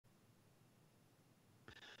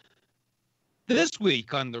This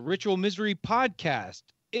week on the Ritual Misery Podcast,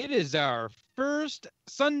 it is our first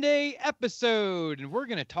Sunday episode, and we're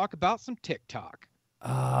going to talk about some TikTok.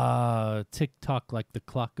 TikTok like the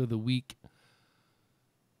clock of the week.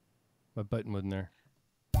 My button wasn't there.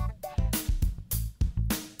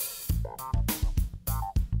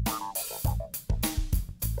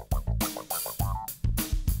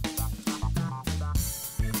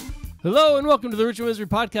 Hello and welcome to the Ritual Misery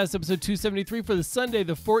Podcast, episode 273 for the Sunday,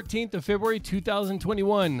 the 14th of February,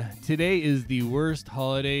 2021. Today is the worst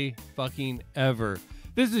holiday fucking ever.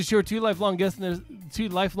 This is a show two lifelong guests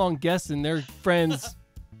and their friends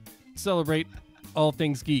celebrate all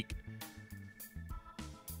things geek.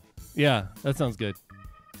 Yeah, that sounds good.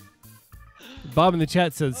 Bob in the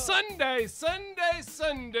chat says, Sunday, Sunday,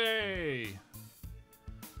 Sunday.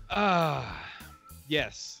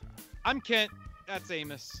 Yes. I'm Kent. That's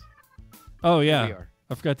Amos. Oh, We yeah. are.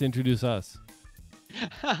 I forgot to introduce us.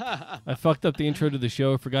 I fucked up the intro to the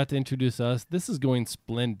show. I forgot to introduce us. This is going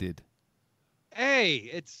splendid. Hey,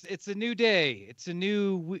 it's a new day. It's a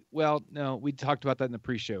new well, no, we talked about that in the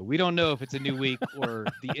pre-show. We don't know if it's a new week or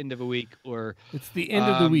the end of a week or It's the end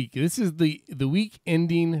of the week. This is the week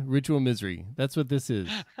ending Ritual Misery. That's what this is.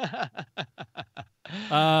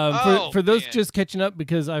 For those man. just catching up,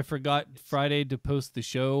 because I forgot Friday to post the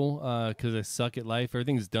show because I suck at life.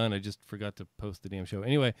 Everything's done. I just forgot to post the damn show.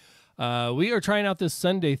 Anyway, we are trying out this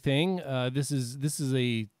Sunday thing. This is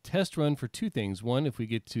a test run for two things. One, if we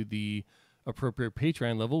get to the appropriate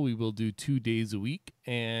Patreon level, we will do 2 days a week.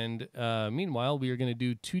 And meanwhile, we are going to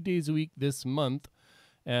do 2 days a week this month.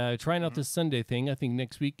 Trying out this Sunday thing. I think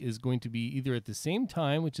next week is going to be either at the same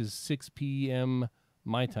time, which is 6 p.m.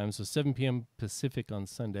 my time, so 7 p.m. Pacific on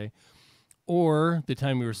Sunday, or the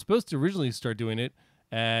time we were supposed to originally start doing it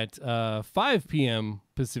at 5 p.m.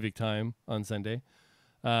 Pacific time on Sunday.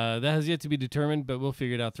 That has yet to be determined, but we'll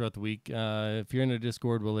figure it out throughout the week. If you're in our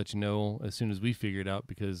Discord, we'll let you know as soon as we figure it out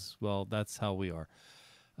because, well, that's how we are.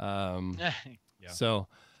 Yeah. So,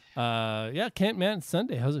 Kent, man, it's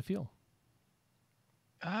Sunday. How's it feel?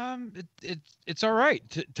 It's all right.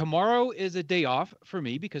 Tomorrow is a day off for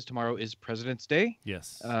me because tomorrow is President's Day.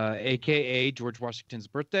 Yes. AKA George Washington's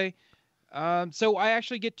birthday. So I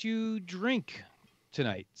actually get to drink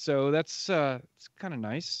tonight. So that's it's kind of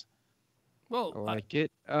nice. Well, I like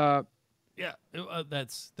it. that's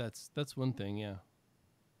one thing. Yeah.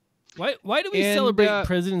 Why do we And, celebrate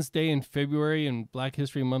President's Day in February and Black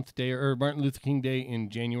History Month Day or Martin Luther King Day in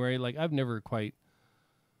January? Like, I've never quite.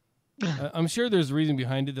 I'm sure there's a reason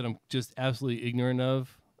behind it that I'm just absolutely ignorant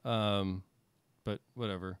of. But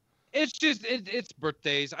whatever. It's just it's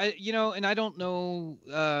birthdays. And I don't know.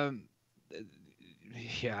 I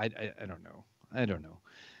don't know. I don't know.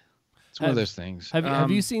 It's one of those things.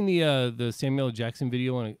 Have you seen the Samuel L. Jackson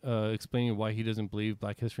video on explaining why he doesn't believe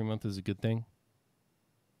Black History Month is a good thing?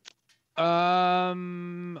 I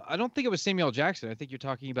don't think it was Samuel L. Jackson. I think you're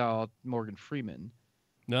talking about Morgan Freeman.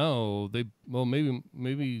 No,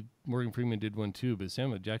 maybe Morgan Freeman did one too, but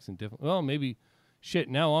Samuel Jackson definitely. Well, maybe. Shit,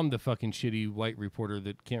 now I'm the fucking shitty white reporter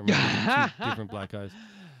that can't remember two different black guys.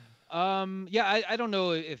 I don't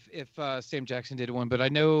know if Sam Jackson did one, but I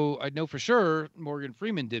know for sure Morgan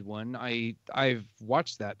Freeman did one. I've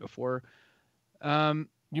watched that before. You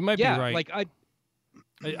might be right. Like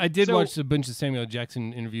I did watch a bunch of Samuel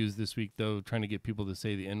Jackson interviews this week though, trying to get people to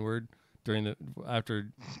say the N-word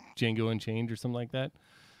after Django Unchained or something like that.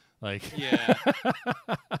 Like yeah.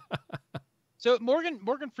 So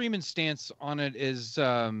Morgan Freeman's stance on it is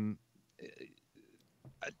I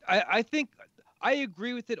think I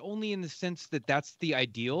agree with it only in the sense that that's the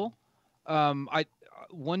ideal.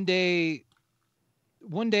 One day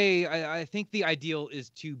I think the ideal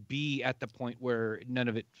is to be at the point where none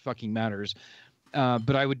of it fucking matters.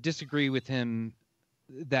 But I would disagree with him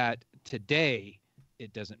that today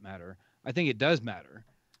it doesn't matter. I think it does matter.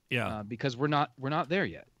 Yeah. Because we're not there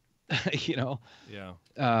yet. Yeah.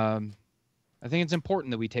 I think it's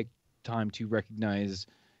important that we take time to recognize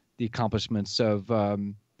the accomplishments of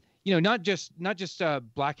not just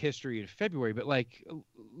Black History in February, but like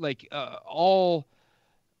all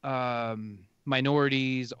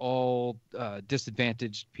minorities, all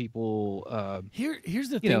disadvantaged people. Here's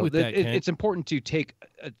the thing with that, Kent. It's important to take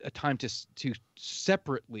a time to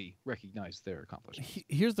separately recognize their accomplishments.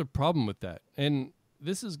 Here's the problem with that, and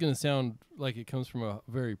this is going to sound like it comes from a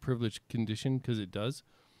very privileged condition because it does.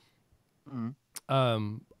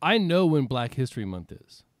 Mm-hmm. I know when Black History Month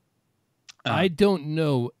is. I don't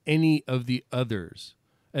know any of the others,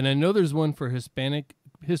 and I know there's one for Hispanic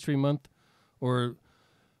History Month, or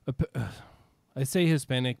I say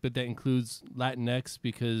Hispanic, but that includes Latinx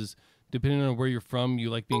because depending on where you're from, you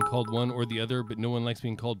like being called one or the other, but no one likes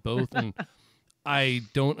being called both. And I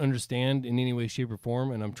don't understand in any way, shape, or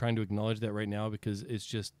form, and I'm trying to acknowledge that right now because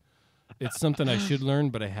it's something I should learn,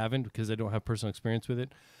 but I haven't because I don't have personal experience with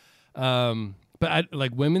it. But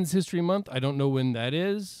like Women's History Month, I don't know when that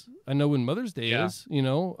is. I know when Mother's Day is. You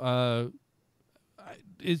know,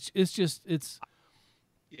 it's.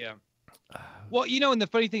 Yeah. Well, you know, and the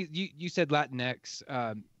funny thing, you said Latinx,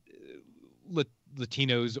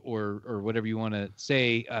 Latinos, or whatever you want to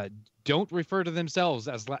say, don't refer to themselves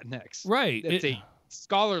as Latinx. Right. It's a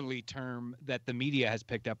scholarly term that the media has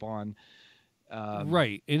picked up on.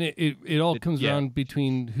 Right, and it all comes down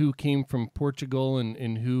between who came from Portugal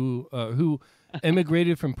and who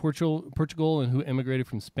emigrated from Portugal and who emigrated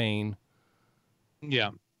from Spain.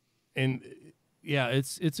 Yeah, and yeah,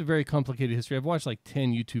 it's a very complicated history. I've watched like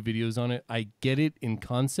 10 YouTube videos on it. I get it in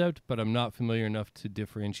concept, but I'm not familiar enough to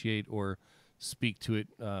differentiate or speak to it,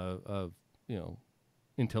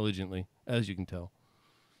 intelligently, as you can tell.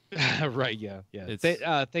 Right. Yeah.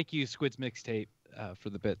 Thank you, Squid's Mixtape, for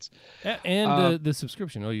the bits and the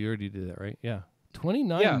subscription. Oh, you already did that, right? Yeah,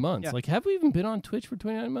 29 months. Yeah. Like, have we even been on Twitch for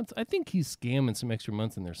 29 months? I think he's scamming some extra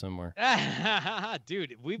months in there somewhere.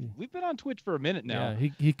 Dude, we've been on Twitch for a minute now. Yeah,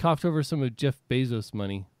 he coughed over some of Jeff Bezos'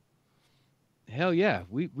 money. Hell yeah,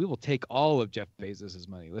 we will take all of Jeff Bezos'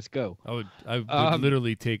 money. Let's go. I would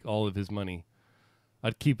literally take all of his money.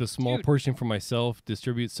 I'd keep a small portion for myself,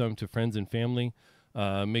 distribute some to friends and family,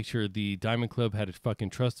 make sure the Diamond Club had a fucking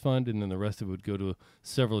trust fund, and then the rest of it would go to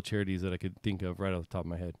several charities that I could think of right off the top of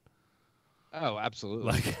my head. Oh,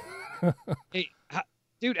 absolutely. Like, hey,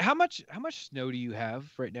 dude, how much snow do you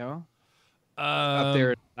have right now up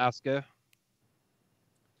there in Alaska?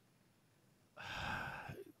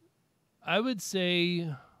 I would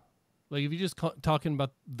say, like, if you're just talking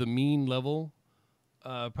about the mean level,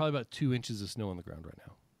 probably about 2 inches of snow on the ground right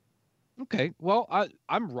now. Okay, well,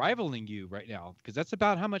 I'm rivaling you right now because that's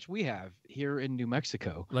about how much we have here in New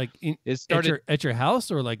Mexico. Like, at your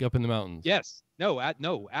house or like up in the mountains? Yes, at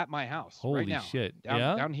my house. Holy right now. Shit!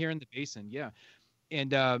 Down here in the basin, yeah,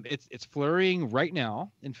 and it's flurrying right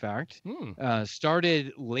now. In fact,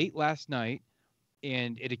 started late last night,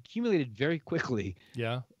 and it accumulated very quickly.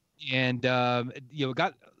 Yeah, and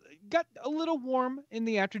got a little warm in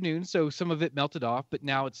the afternoon, so some of it melted off, but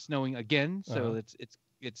now it's snowing again, so it's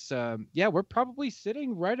we're probably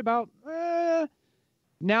sitting right about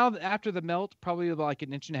now after the melt, probably about like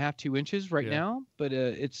 1.5 inches, 2 inches right now, but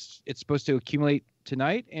it's supposed to accumulate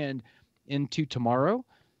tonight and into tomorrow.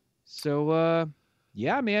 So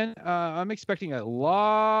man, I'm expecting a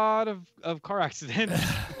lot of car accidents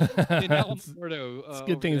in Alamogordo. It's a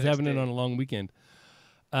good thing it's happening on a long weekend.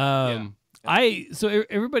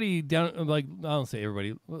 Everybody down, like, I don't say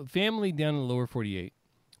everybody, family down in the lower 48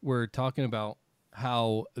 were talking about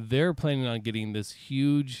how they're planning on getting this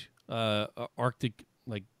huge Arctic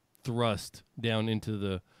like thrust down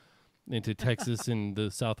into Texas and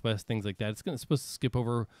the Southwest, things like that. It's supposed to skip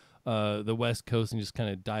over the West Coast and just kind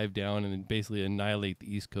of dive down and then basically annihilate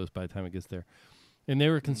the East Coast by the time it gets there. And they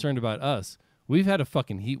were concerned about us. We've had a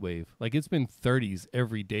fucking heat wave. Like, it's been 30s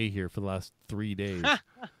every day here for the last 3 days.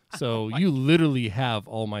 So you literally have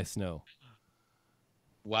all my snow.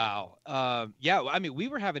 Wow. I mean, we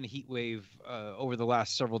were having a heat wave over the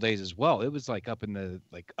last several days as well. It was like up in the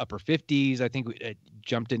upper 50s. I think it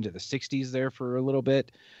jumped into the 60s there for a little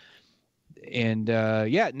bit. And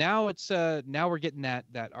now it's now we're getting that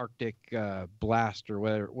Arctic blast or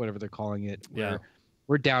whatever they're calling it. Yeah.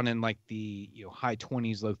 We're down in like the high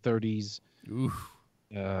 20s, low 30s. Oof.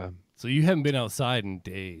 So you haven't been outside in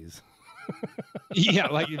days. Yeah,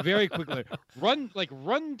 like very quickly. Run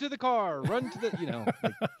to the car. Run to the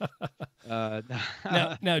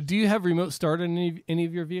Now, do you have remote start on any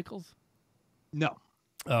of your vehicles? No.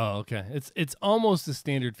 Oh, okay. It's almost a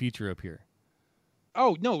standard feature up here.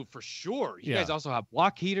 Oh no, for sure. You guys also have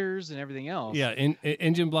block heaters and everything else. Yeah,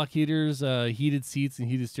 engine block heaters, heated seats, and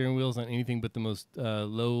heated steering wheels on anything but the most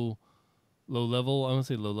low level. I won't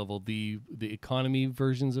say low level. The economy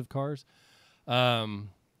versions of cars.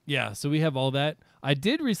 Yeah, so we have all that. I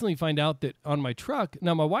did recently find out that on my truck.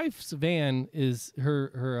 Now, my wife's van is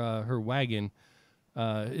her wagon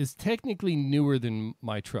is technically newer than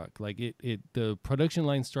my truck. Like the production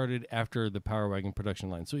line started after the Power Wagon production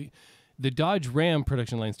line. So the Dodge Ram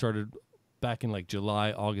production line started back in like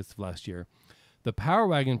July, August of last year. The Power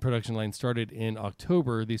Wagon production line started in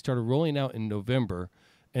October. They started rolling out in November,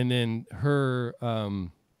 and then her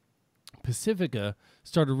Pacifica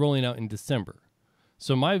started rolling out in December.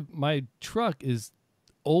 So my truck is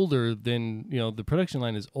older than, the production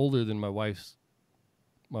line is older than my wife's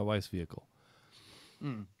vehicle.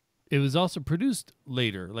 It was also produced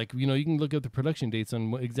later. Like, you know, you can look up the production dates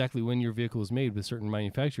on exactly when your vehicle was made with certain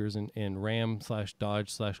manufacturers, and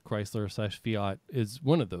Ram/Dodge/Chrysler/Fiat is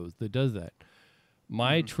one of those that does that.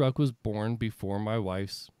 My truck was born before my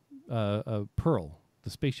wife's Pearl, the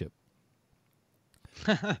spaceship.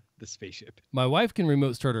 The spaceship. My wife can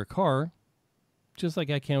remote start her car just like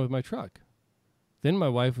I can with my truck. Then my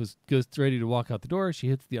wife goes ready to walk out the door. She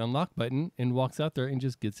hits the unlock button and walks out there and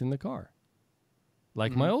just gets in the car.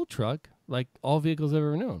 Like my old truck, like all vehicles I've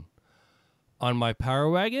ever known. On my Power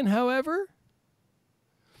Wagon, however,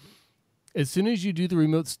 as soon as you do the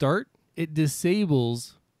remote start, it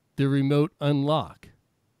disables the remote unlock.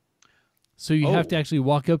 So you have to actually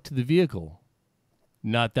walk up to the vehicle.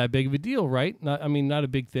 Not that big of a deal, right? Not a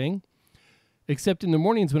big thing. Except in the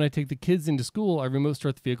mornings when I take the kids into school, I remote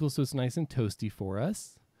start the vehicle so it's nice and toasty for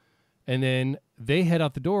us. And then they head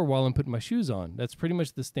out the door while I'm putting my shoes on. That's pretty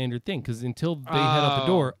much the standard thing, because until they head out the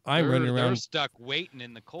door, I'm running around. They're stuck waiting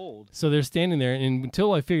in the cold. So they're standing there, and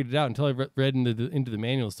until I figured it out, until I read into the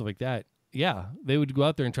manual and stuff like that, yeah, they would go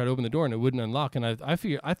out there and try to open the door, and it wouldn't unlock. And I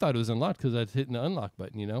thought it was unlocked because I'd hit the unlock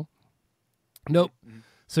button, you know? Nope. Mm-hmm.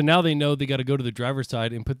 So now they know they got to go to the driver's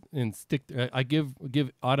side and stick. I give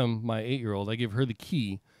Autumn, my 8-year-old, I give her the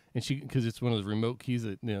key, and because it's one of those remote keys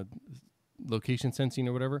that, you know, location sensing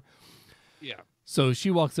or whatever. Yeah. So she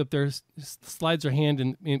walks up there, slides her hand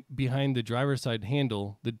in behind the driver's side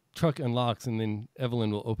handle. The truck unlocks, and then Evelyn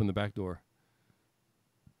will open the back door.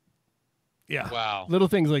 Yeah. Wow. Little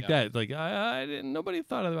things like that. Like I didn't. Nobody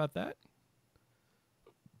thought about that.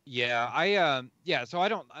 Yeah, so I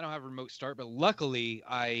don't have a remote start, but luckily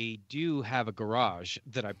I do have a garage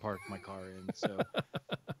that I park my car in, so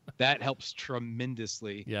that helps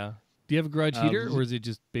tremendously. Yeah. Do you have a garage heater, or is it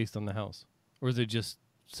just based on the house, or is it just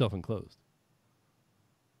self-enclosed?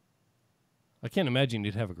 I can't imagine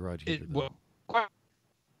you'd have a garage heater.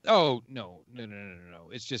 Oh no!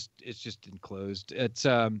 It's just enclosed. It's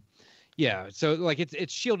yeah. So like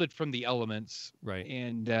it's shielded from the elements, right?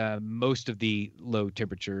 And most of the low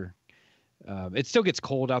temperature. It still gets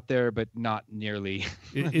cold out there, but not nearly.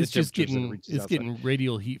 It's just getting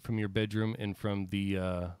radial heat from your bedroom and from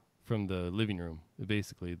the living room,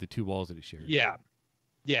 basically the two walls that it shares.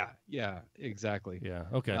 Yeah, exactly. Yeah,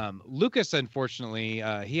 okay. Lucas, unfortunately,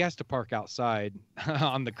 he has to park outside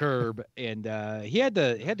on the curb, and he had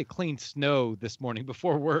to clean snow this morning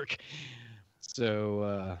before work.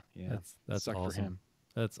 So yeah, that's awesome. For him.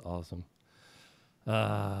 That's awesome.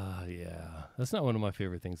 Yeah, that's not one of my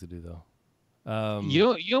favorite things to do, though.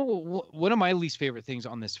 You know, one of my least favorite things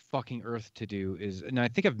on this fucking earth to do is, and I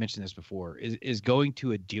think I've mentioned this before, is going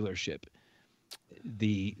to a dealership.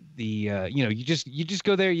 You know, you just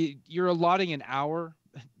go there. You're allotting an hour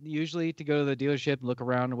usually to go to the dealership and look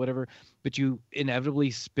around or whatever, but you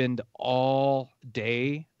inevitably spend all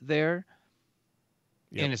day there.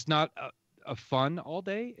 Yep. And it's not a fun all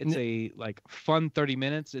day. It's a like fun 30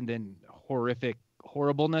 minutes and then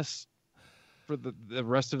horribleness for the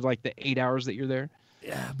rest of like the 8 hours that you're there.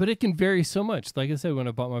 Yeah, but it can vary so much. Like I said, when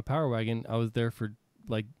I bought my Power Wagon, I was there for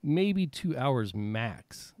like maybe 2 hours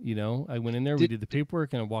max. You know, I went in there, we did the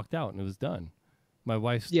paperwork, and I walked out, and it was done. My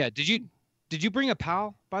wife's. Yeah. Did you bring a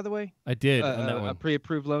PAL, by the way? I did on that one. A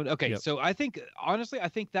pre-approved loan. Okay, yep. So I think honestly,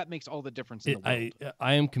 that makes all the difference in the world.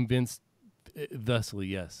 I am convinced, thusly,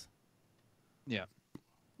 yes. Yeah.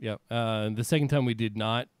 Yeah. The second time we did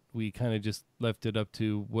not. We kind of just left it up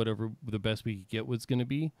to whatever the best we could get was going to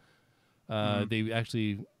be. They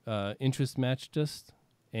actually interest matched us.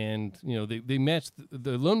 And, you know, they matched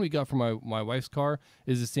the loan we got for my wife's car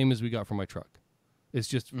is the same as we got for my truck. It's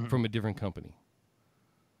just from a different company.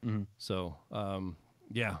 Mm-hmm. So,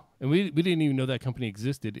 yeah. And we didn't even know that company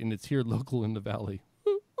existed, and it's here local in the valley.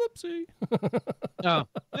 Whoopsie. Oh,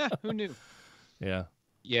 yeah, who knew? Yeah.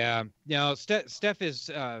 Yeah. Now, Steph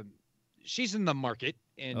is, she's in the market,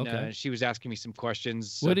 and she was asking me some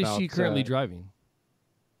questions. What is she currently driving?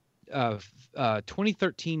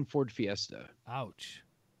 2013 Ford Fiesta. Ouch.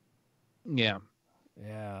 Yeah.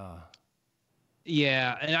 Yeah.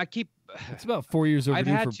 Yeah, and I keep. It's about 4 years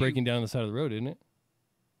overdue for breaking down on the side of the road, isn't it?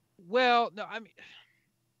 Well, no, I mean,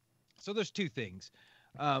 so there's two things.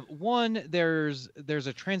 One, there's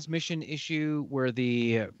a transmission issue where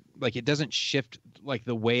it doesn't shift like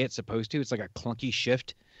the way it's supposed to. It's like a clunky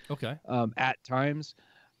shift. Okay. At times,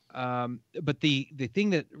 but the thing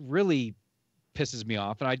that really pisses me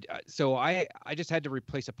off, and I just had to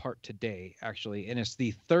replace a part today actually, and it's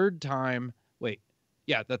the third time.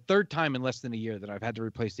 The third time in less than a year that I've had to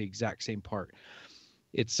replace the exact same part.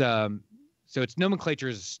 It's so its nomenclature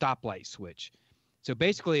is a stoplight switch. So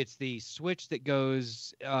basically, it's the switch that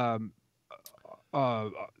goes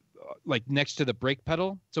like next to the brake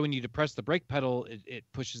pedal. So when you depress the brake pedal, it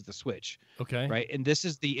pushes the switch. Okay. Right. And this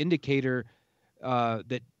is the indicator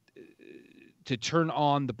that to turn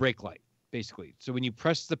on the brake light, basically. So when you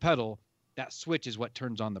press the pedal, that switch is what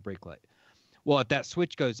turns on the brake light. Well, if that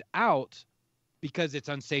switch goes out because it's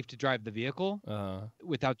unsafe to drive the vehicle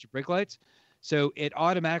without your brake lights, so it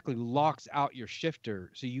automatically locks out your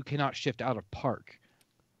shifter, so you cannot shift out of park,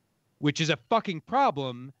 which is a fucking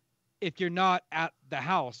problem if you're not at the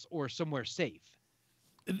house or somewhere safe.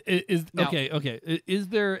 Okay. Is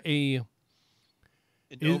there an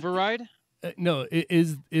override? No.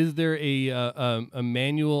 Is there a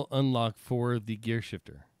manual unlock for the gear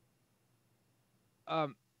shifter?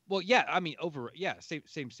 Well, yeah. I mean,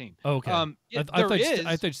 same. Okay. I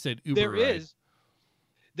thought you said Uber.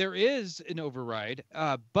 There is an override,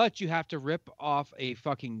 but you have to rip off a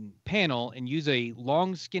fucking panel and use a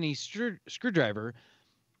long, skinny screwdriver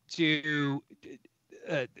to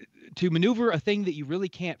maneuver a thing that you really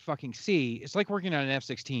can't fucking see. It's like working on an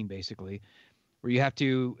F-16, basically, where you have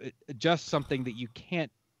to adjust something that you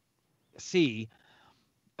can't see.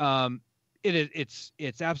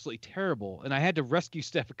 It's absolutely terrible, and I had to rescue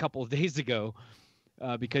Steph a couple of days ago.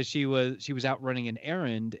 Because she was out running an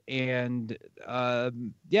errand, and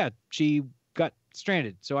she got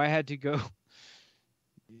stranded. So I had to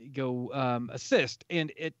go assist.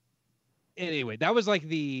 And anyway, that was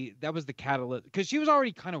the catalyst, because she was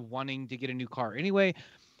already kind of wanting to get a new car anyway.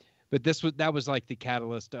 But that was like the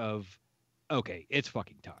catalyst of, okay, it's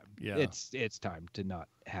fucking time. Yeah, it's time to not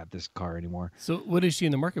have this car anymore. So what is she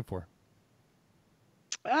in the market for?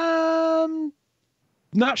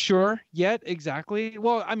 Not sure yet exactly.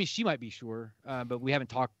 Well, I mean, she might be sure, but we haven't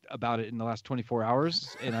talked about it in the last 24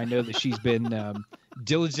 hours, and I know that she's been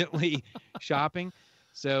diligently shopping,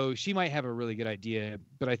 so she might have a really good idea.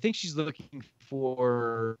 But I think she's looking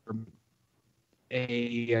for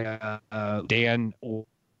a sedan, or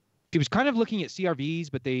she was kind of looking at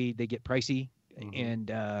CRVs, but they get pricey,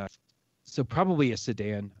 and so probably a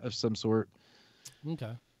sedan of some sort.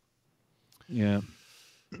 Okay. Yeah.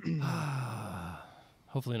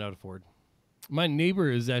 Hopefully not a Ford. My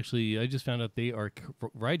neighbor is actually, I just found out they are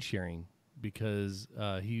ride sharing, because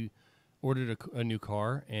he ordered a new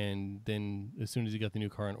car, and then as soon as he got the new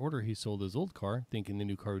car in order, he sold his old car, thinking the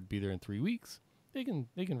new car would be there in 3 weeks. They can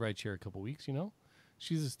ride share a couple weeks, you know.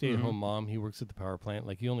 She's a stay-at-home mom. He works at the power plant.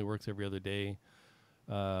 Like, he only works every other day,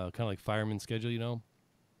 kind of like fireman schedule, you know.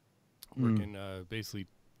 Working basically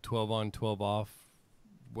 12 on, 12 off,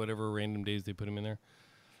 whatever random days they put him in there.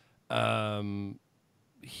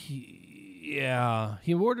 He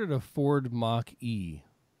ordered a Ford Mach-E.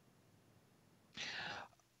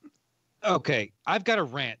 Okay, I've got a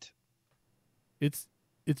rant. It's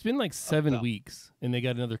been like 7 weeks, and they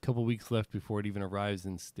got another couple weeks left before it even arrives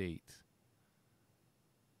in state.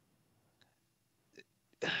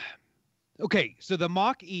 Okay, so the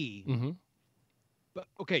Mach-E. But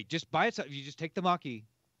okay, just by itself, you just take the Mach-E.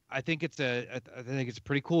 I think it's a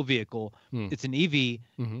pretty cool vehicle. It's an EV.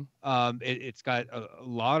 It's got a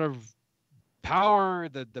lot of power.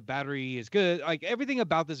 The battery is good. Like, everything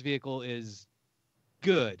about this vehicle is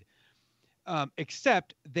good,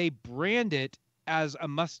 except they brand it as a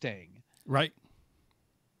Mustang. Right.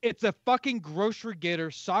 It's a fucking grocery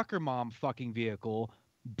getter soccer mom fucking vehicle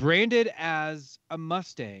branded as a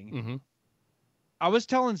Mustang. I was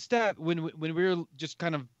telling Steph when we were just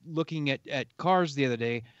kind of looking at cars the other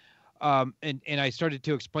day, and I started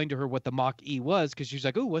to explain to her what the Mach-E was, because she was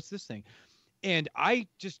like, "Oh, what's this thing?" And I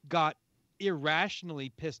just got irrationally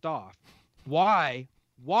pissed off. Why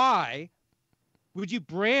would you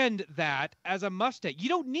brand that as a Mustang? You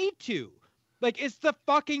don't need to. Like, it's the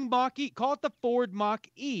fucking Mach-E. Call it the Ford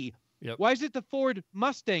Mach-E. Yep. Why is it the Ford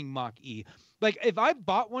Mustang Mach-E? Like, if I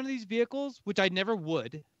bought one of these vehicles, which I never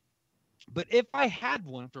would, but if I had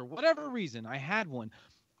one, for whatever reason, I had one,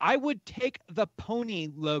 I would take the pony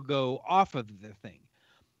logo off of the thing.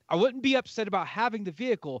 I wouldn't be upset about having the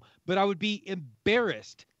vehicle, but I would be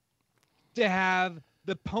embarrassed to have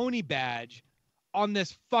the pony badge on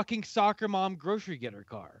this fucking soccer mom grocery getter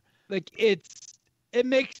car. Like, it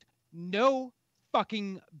makes no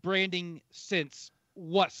fucking branding sense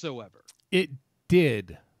whatsoever. It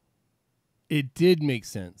did make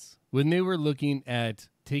sense when they were looking at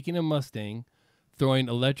taking a Mustang, throwing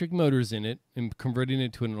electric motors in it, and converting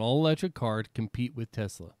it to an all-electric car to compete with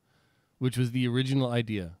Tesla, which was the original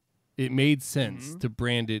idea. It made sense to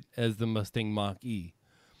brand it as the Mustang Mach-E.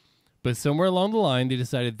 But somewhere along the line, they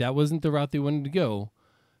decided that wasn't the route they wanted to go,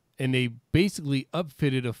 and they basically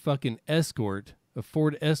upfitted a fucking Escort, a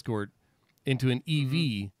Ford Escort, into an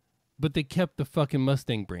EV, but they kept the fucking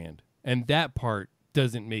Mustang brand. And that part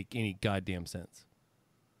doesn't make any goddamn sense.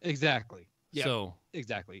 Exactly. Yeah. So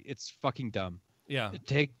Exactly. It's fucking dumb. yeah.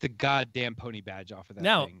 Take the goddamn pony badge off of that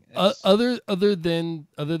Now, thing. other than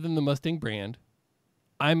the Mustang brand,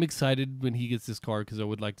 I'm excited when he gets this car because I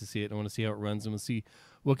would like to see it. I want to see how it runs. I want to see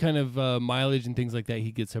what kind of mileage and things like that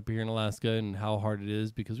he gets up here in Alaska and how hard it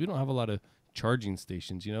is because we don't have a lot of charging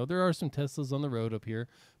stations. You know, there are some Teslas on the road up here,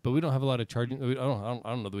 but we don't have a lot of charging. I don't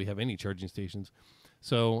know that we have any charging stations.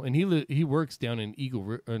 So, and he works down in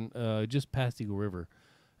just past Eagle River,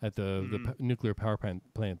 at the nuclear power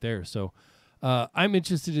plant there. So, I'm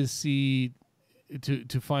interested to see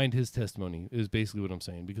to find his testimony is basically what I'm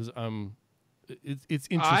saying because it's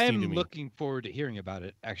interesting to me. I'm looking forward to hearing about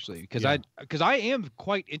it actually because Yeah. I am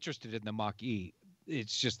quite interested in the Mach E.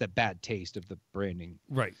 It's just that bad taste of the branding.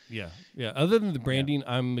 Right. Yeah. Yeah. Other than the branding,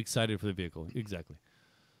 I'm excited for the vehicle. Exactly.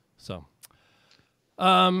 So,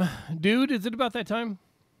 dude, is it about that time?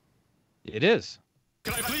 It is.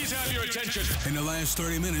 Can I please have your attention? In the last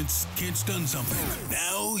 30 minutes, Kid's done something.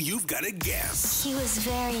 Now you've got to guess. He was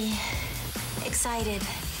very excited.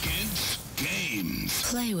 Kids Games.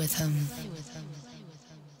 Play with him.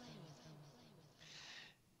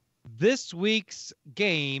 This week's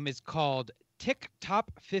game is called Tick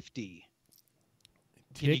Top 50.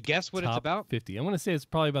 Can you guess what it's Top about? 50. I want to say it's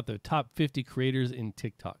probably about the top 50 creators in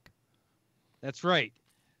TikTok. That's right.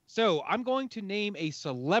 So I'm going to name a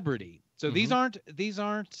celebrity. So these aren't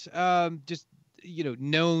just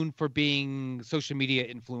known for being social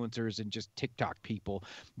media influencers and just TikTok people.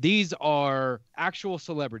 These are actual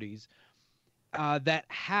celebrities that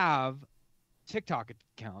have TikTok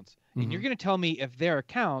accounts, and you're going to tell me if their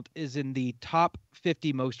account is in the top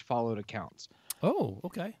 50 most followed accounts. Oh,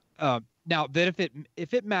 okay. Now that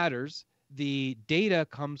if it matters, the data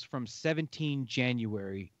comes from 17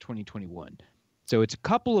 January 2021. So it's a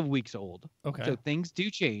couple of weeks old. Okay. So things do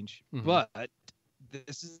change, but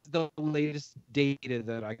this is the latest data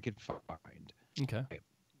that I could find. Okay.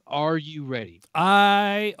 Are you ready?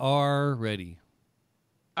 I are ready.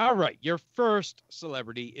 All right. Your first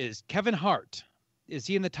celebrity is Kevin Hart. Is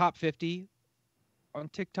he in the top 50 on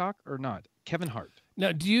TikTok or not? Kevin Hart.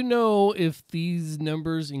 Now, do you know if these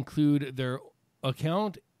numbers include their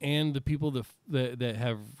account and the people that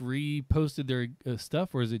have reposted their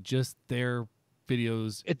stuff, or is it just their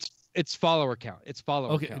videos? It's follower count. It's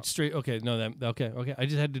follower Okay, count. it's straight. Okay, no, okay. I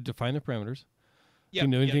just had to define the parameters. Yep, If you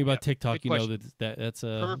know anything about yep. TikTok, Good you know question. that's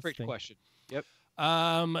a Perfect thing. question. Yep.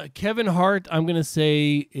 Kevin Hart, I'm gonna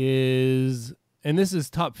say is, and this is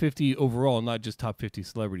top 50 overall, not just top 50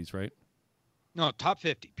 celebrities, right? No, top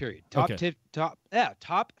 50. Period. Okay.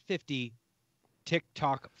 Top 50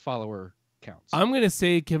 TikTok follower counts. I'm gonna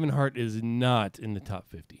say Kevin Hart is not in the top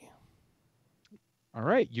 50. All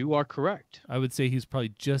right, you are correct. I would say he's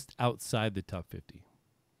probably just outside the top 50.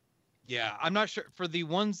 Yeah, I'm not sure for the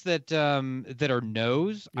ones that are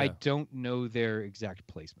no's. I Yeah. don't know their exact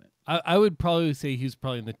placement. I would probably say he's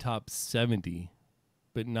probably in the top 70,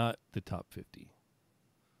 but not the top 50.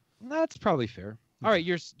 That's probably fair. All right,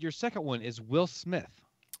 your second one is Will Smith.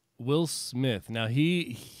 Will Smith. Now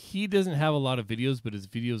he doesn't have a lot of videos, but his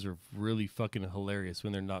videos are really fucking hilarious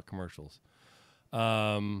when they're not commercials.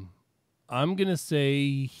 I'm gonna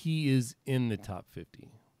say he is in the top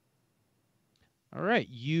 50. All right,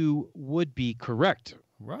 you would be correct.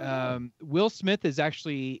 Right. Will Smith is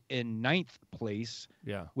actually in 9th place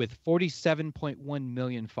Yeah, with 47.1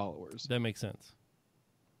 million followers. that makes sense.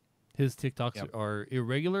 His TikToks Yep. are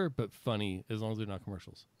irregular but funny as long as they're not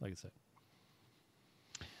commercials. Like I said,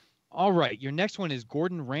 All right, your next one is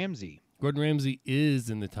Gordon Ramsay. Gordon Ramsay is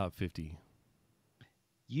in the top 50.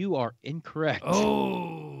 You are incorrect.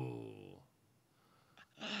 Oh.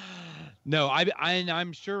 No,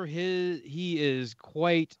 I'm sure he is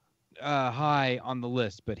quite high on the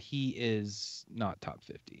list, but he is not top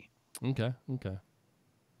 50. Okay.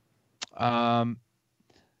 I'll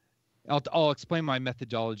explain my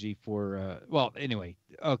methodology for well, anyway.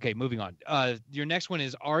 Okay, moving on. Your next one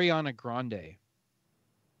is Ariana Grande.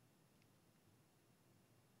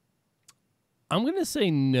 I'm gonna say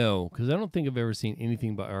no because I don't think I've ever seen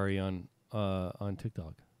anything by Ariane on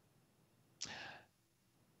TikTok.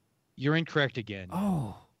 You're incorrect again.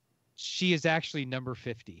 Oh. She is actually number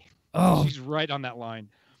 50. Oh. She's right on that line.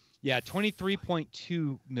 Yeah,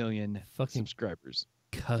 23.2 million Fucking subscribers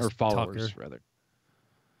cuss or followers talker. rather.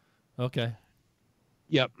 Okay.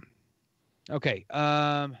 Yep. Okay.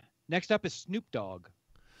 Next up is Snoop Dogg,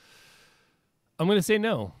 I'm gonna say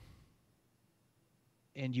no.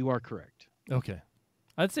 and you are correct. Okay.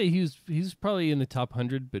 I'd say he's probably in the top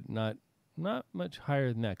 100, but not much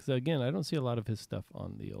higher than that. Because again, I don't see a lot of his stuff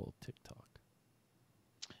on the old TikTok.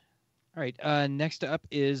 All right. Next up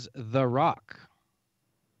is The Rock.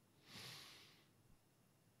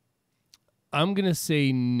 I'm going to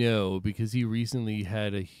say no because he recently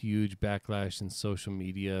had a huge backlash in social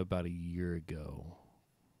media about a year ago.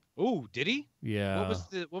 Oh, did he? Yeah.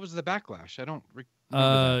 What was the backlash? I don't remember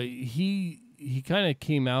that. He kind of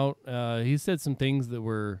came out. He said some things that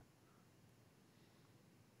were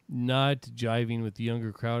not jiving with the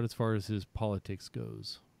younger crowd as far as his politics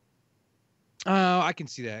goes. I can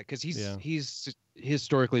see that because Yeah. he's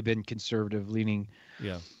historically been conservative leaning.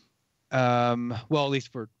 Yeah. Well, at least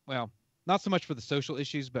not so much for the social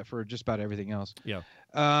issues, but for just about everything else. Yeah.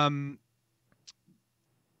 What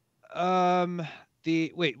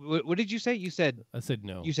did you say? You said I said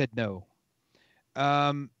no. You said no.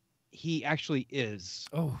 He actually is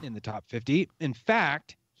Oh. in the top 50. In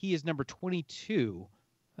fact, he is number 22.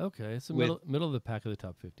 Okay, so With- middle of the pack of the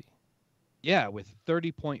top 50. Yeah, with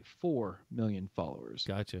 30.4 million followers.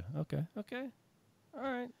 Gotcha. Okay. All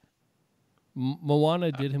right.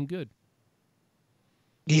 Moana did him good.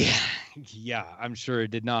 Yeah, yeah, I'm sure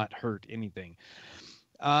it did not hurt anything.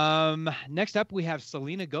 Next up, we have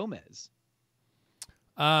Selena Gomez.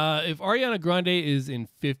 If Ariana Grande is in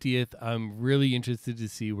 50th, I'm really interested to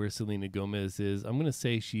see where Selena Gomez is. I'm going to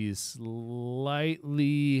say she's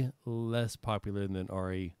slightly less popular than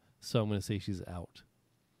Ari, so I'm going to say she's out.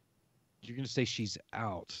 You're going to say she's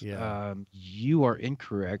out. Yeah. You are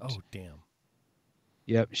incorrect. Oh, damn.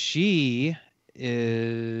 Yep, she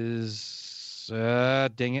is...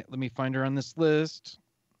 dang it, let me find her on this list.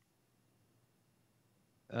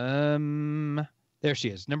 There she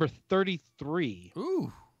is, number 33.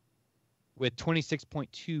 Ooh. With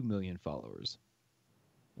 26.2 million followers.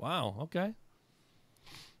 Wow, okay.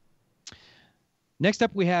 Next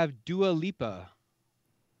up, we have Dua Lipa.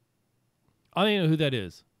 I don't even know who that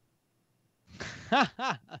is.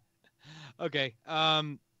 Okay.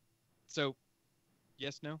 So,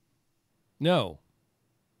 yes, no? No.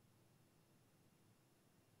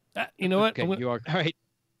 You know what? Okay, you are all right.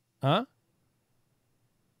 Huh?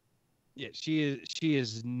 Yeah, she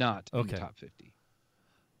is not in Okay. the top 50.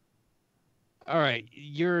 All right,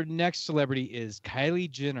 your next celebrity is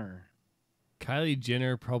Kylie Jenner. Kylie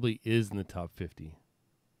Jenner probably is in the top 50.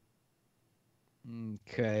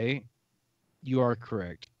 Okay. You are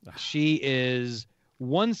correct. She is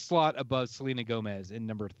one slot above Selena Gomez in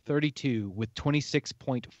number 32 with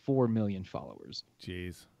 26.4 million followers.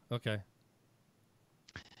 Jeez. Okay.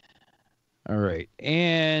 All right.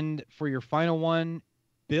 And for your final one,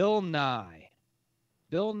 Bill Nye.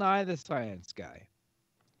 Bill Nye the Science Guy.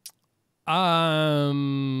 And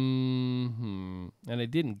I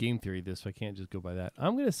didn't game theory this, so I can't just go by that.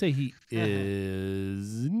 I'm gonna say he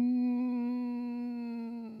is. I'm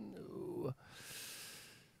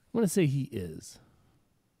gonna say he is.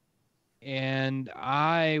 And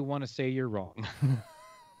I want to say you're wrong.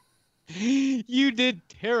 You did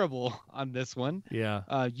terrible on this one.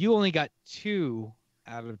 Yeah. You only got 2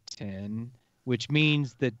 out of 10, which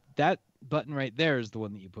means that button right there is the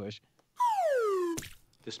one that you push.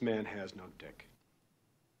 This man has no dick.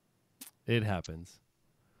 It happens.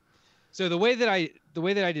 So the way that I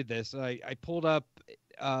did this, I pulled up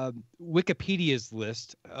Wikipedia's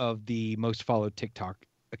list of the most followed TikTok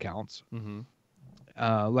accounts. Mm-hmm.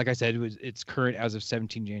 Like I said, it's current as of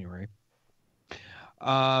 17 January.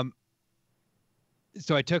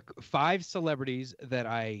 So I took 5 celebrities that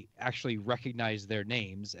I actually recognized their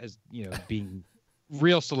names as, being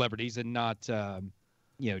real celebrities and not,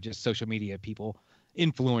 just social media people,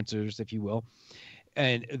 influencers, if you will.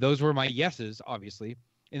 And those were my yeses, obviously.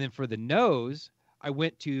 And then for the no's, I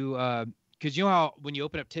went to, because you know how when you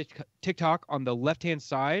open up TikTok on the left-hand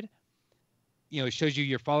side, it shows you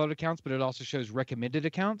your followed accounts, but it also shows recommended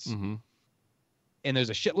accounts. Mm-hmm. And there's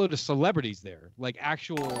a shitload of celebrities there, like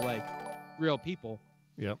actual, like real people.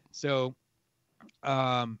 Yep. So,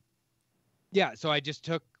 so I just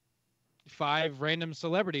took 5 random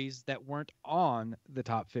celebrities that weren't on the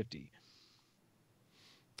top 50.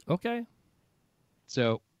 Okay.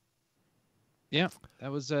 So, yeah,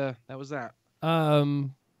 that was that.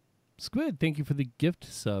 Squid, thank you for the gift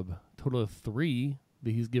sub. Total of 3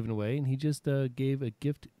 that he's given away, and he just gave a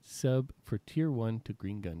gift sub for tier 1 to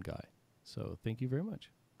Green Gun Guy. So thank you very much.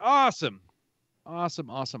 Awesome.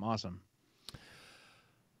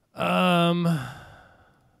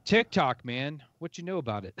 TikTok, man, what you know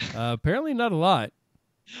about it? Apparently not a lot.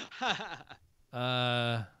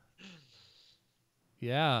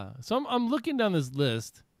 Yeah. So I'm looking down this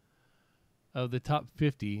list of the top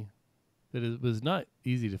 50 that it was not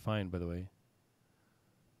easy to find, by the way.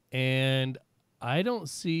 And I don't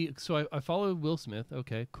see. So I follow Will Smith.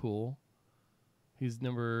 Okay, cool. He's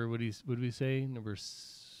number. What did we say? Number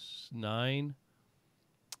 9.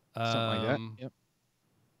 Something like that. Yep.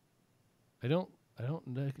 I don't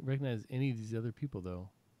recognize any of these other people though.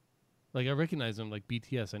 Like I recognize them, like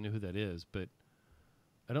BTS. I know who that is, but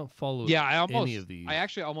I don't follow. Any of these. I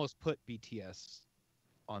actually almost put BTS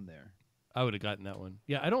on there. I would have gotten that one.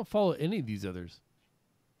 Yeah, I don't follow any of these others.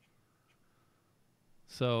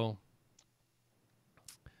 So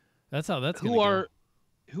that's how that's who are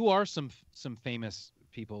some famous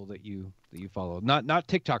people that you follow? Not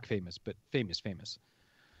TikTok famous, but famous.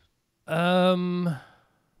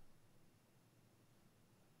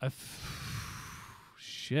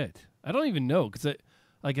 Shit. I don't even know because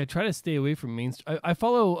I try to stay away from mainstream. I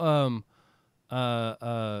follow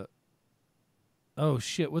oh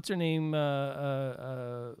shit, what's her name?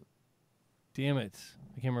 Damn it,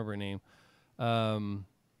 I can't remember her name. Can't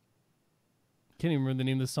even remember the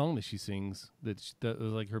name of the song that she sings. That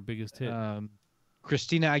was like her biggest hit.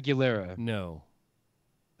 Christina Aguilera. No.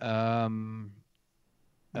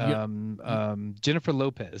 Jennifer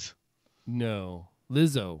Lopez. No.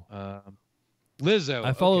 Lizzo. Lizzo.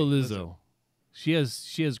 I follow Okay, Lizzo. She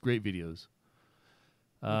has great videos.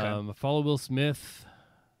 Okay. I follow Will Smith.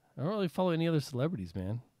 I don't really follow any other celebrities,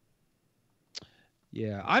 man.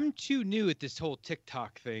 Yeah, I'm too new at this whole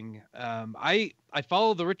TikTok thing. I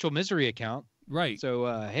follow the Ritual Misery account. Right.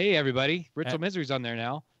 So hey everybody, Ritual Misery's on there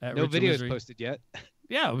now. No videos posted yet.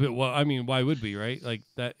 Yeah, but, well, I mean, why would we, right? Like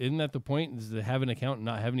that isn't that the point? Is to have an account and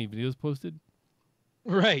not have any videos posted?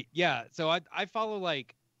 Right. Yeah. So I follow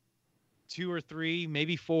like 2 or 3,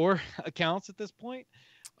 maybe 4 accounts at this point.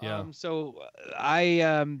 Yeah.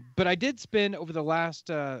 But I did spend over the last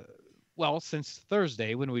since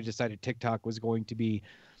Thursday when we decided TikTok was going to be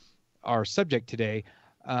our subject today.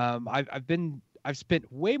 I've spent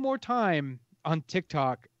way more time on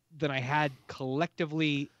TikTok than I had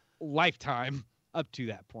collectively lifetime up to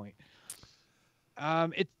that point.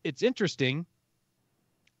 It's interesting.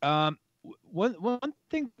 One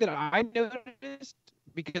thing that I noticed,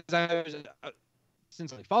 because I was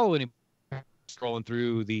since I follow him, scrolling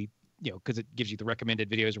through the, because it gives you the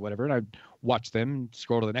recommended videos or whatever, and I'd watch them,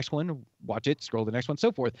 scroll to the next one, watch it, scroll to the next one,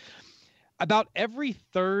 so forth. About every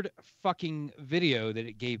third fucking video that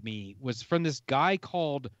it gave me was from this guy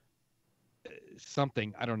called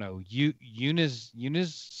something, I don't know, Unisaru,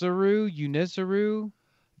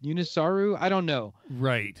 I don't know.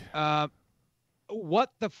 Right.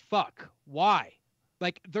 What the fuck? Why?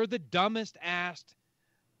 Like, they're the dumbest asked.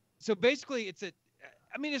 So basically it's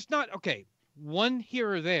not okay. One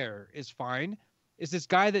here or there is fine. It's this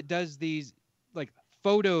guy that does these like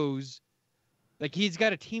photos. Like, he's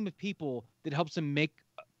got a team of people that helps him make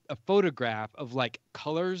a photograph of like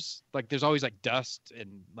colors. Like, there's always like dust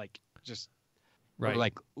and like just right,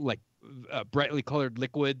 like brightly colored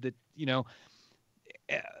liquid that,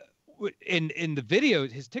 in the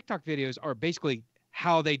videos, his TikTok videos are basically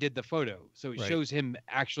how they did the photo. So it shows him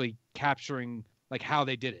actually capturing like how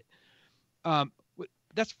they did it.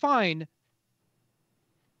 That's fine.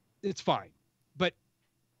 It's fine. But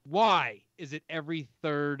why is it every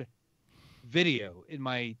third video in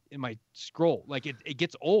my scroll? Like, it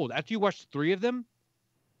gets old. After you watch 3 of them,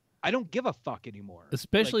 I don't give a fuck anymore.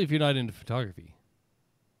 Especially if you're not into photography.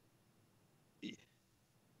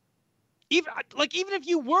 Even if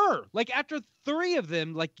you were, like, after 3 of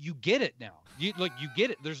them, like, you get it now. You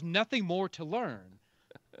get it. There's nothing more to learn.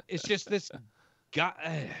 It's just this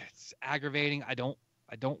guy. It's aggravating. I don't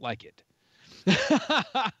like it.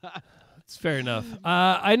 It's fair enough.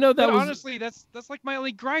 I know that. But honestly, that's like my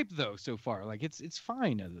only gripe though so far. Like, it's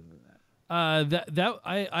fine other than that.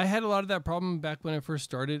 I had a lot of that problem back when I first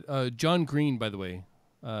started. John Green, by the way,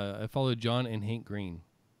 I followed John and Hank Green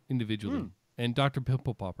individually, and Dr.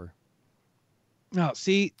 Pimple Popper. No,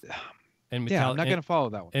 see, and I'm not gonna follow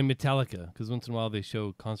that one. And Metallica, because once in a while they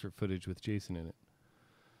show concert footage with Jason in it.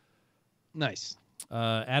 Nice.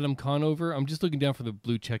 Adam Conover. I'm just looking down for the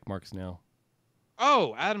blue check marks now.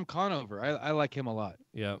 Oh, Adam Conover. I like him a lot.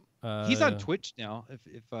 Yeah. He's on Twitch now. If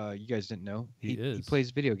you guys didn't know, he is. He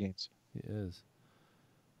plays video games. He is.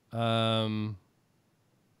 Bare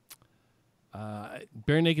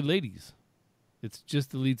Naked Ladies. It's just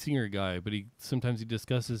the lead singer guy, but sometimes he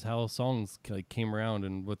discusses how songs like came around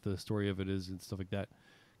and what the story of it is and stuff like that.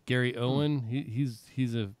 Gary Owen,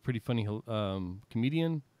 he's a pretty funny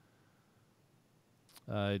comedian.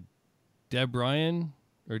 Debbie Ryan.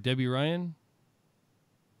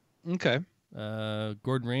 Okay.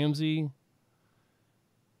 Gordon Ramsay.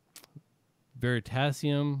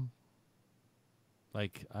 Veritasium.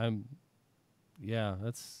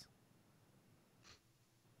 That's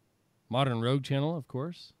Modern Rogue Channel, of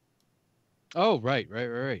course. Oh, right.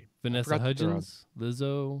 Vanessa Hudgens,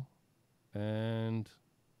 Lizzo, and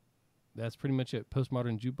that's pretty much it.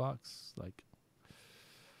 Postmodern Jukebox,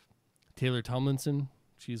 Taylor Tomlinson.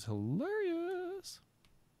 She's hilarious.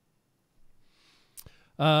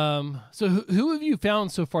 So who have you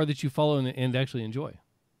found so far that you follow and actually enjoy?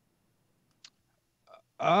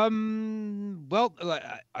 Well,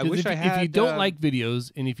 I wish I had. If you don't like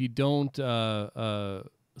videos and if you don't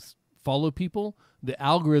follow people, the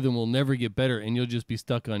algorithm will never get better, and you'll just be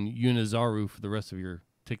stuck on Unizaru for the rest of your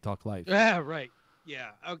TikTok life. Yeah, right. Yeah.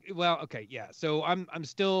 Okay, well, okay. Yeah. So I'm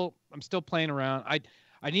still playing around.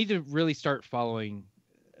 I need to really start following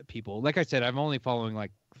people. Like I said, I'm only following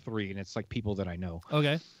like 3, and it's like people that I know.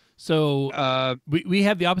 Okay. So we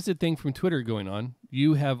have the opposite thing from Twitter going on.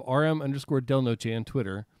 You have RM_Del Noche on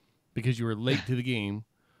Twitter because you were late to the game,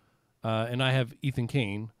 and I have Ethan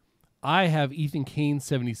Kane. I have Ethan Kane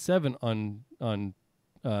 77 on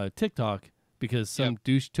TikTok because some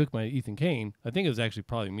douche took my Ethan Kane. I think it was actually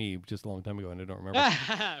probably me just a long time ago, and I don't remember.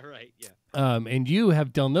 Right. Yeah. And you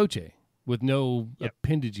have Del Noche with no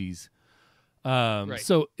appendages. Right.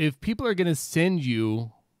 So if people are going to send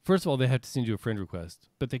you, first of all, they have to send you a friend request,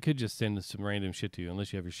 but they could just send some random shit to you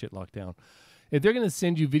unless you have your shit locked down. If they're going to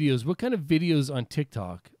send you videos, what kind of videos on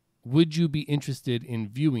TikTok would you be interested in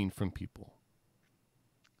viewing from people?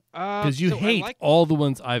 Because you hate all the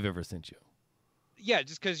ones I've ever sent you. Yeah,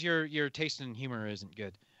 just because your taste in humor isn't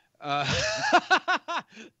good.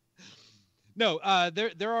 No,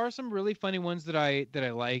 there are some really funny ones that I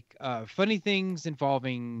like. Funny things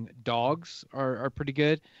involving dogs are pretty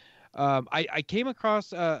good. I came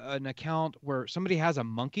across an account where somebody has a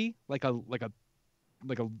monkey, like a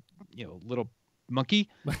little monkey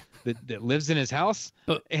that lives in his house.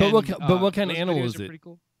 But what kind of animal is it? Pretty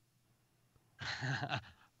cool.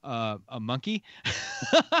 A monkey.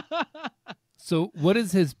 So what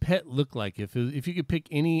does his pet look like? If you could pick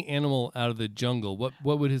any animal out of the jungle, what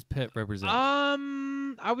would his pet represent?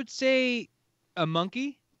 I would say a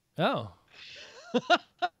monkey. Oh.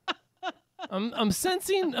 I'm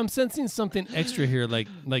sensing something extra here. Like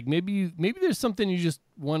maybe there's something you just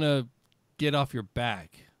want to get off your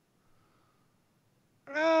back.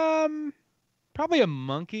 Probably a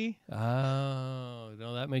monkey. Oh,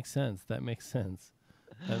 no, that makes sense. That makes sense.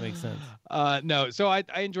 No, so I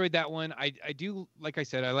enjoyed that one. I do, like I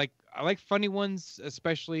said, I like funny ones,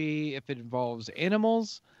 especially if it involves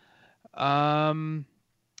animals. Yeah,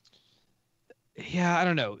 I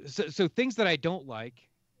don't know. So things that I don't like,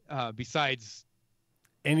 besides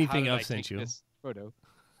anything I've sent you. This photo.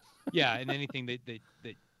 Yeah, and anything that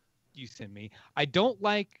you sent me. I don't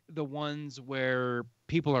like the ones where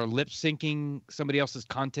people are lip syncing somebody else's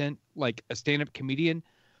content, like a stand-up comedian.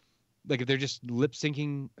 Like if they're just lip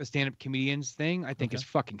syncing a stand-up comedian's thing, I think is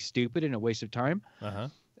fucking stupid and a waste of time.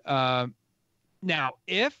 Now,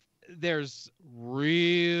 if there's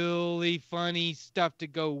really funny stuff to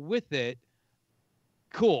go with it,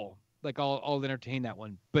 cool. Like I'll entertain that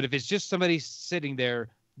one. But if it's just somebody sitting there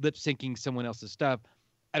lip syncing someone else's stuff,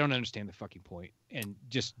 I don't understand the fucking point, and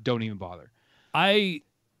just don't even bother. I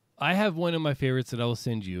have one of my favorites that I will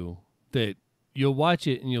send you that you'll watch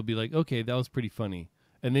it and you'll be like, okay, that was pretty funny.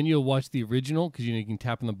 And then you'll watch the original because you can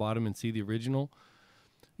tap on the bottom and see the original.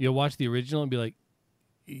 You'll watch the original and be like,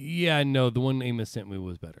 yeah, no, the one Amos sent me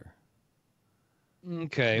was better.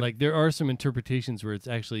 Okay. Like there are some interpretations where it's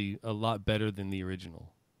actually a lot better than the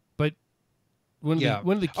original. But one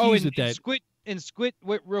of the keys with that. Squid,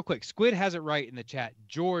 wait, real quick. Squid has it right in the chat.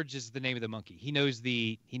 George is the name of the monkey. He knows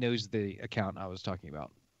the account I was talking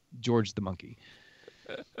about. George the monkey.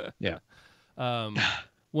 Yeah.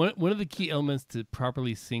 One of the key elements to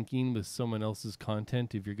properly syncing with someone else's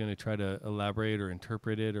content, if you're going to try to elaborate or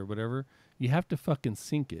interpret it or whatever, you have to fucking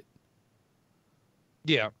sync it.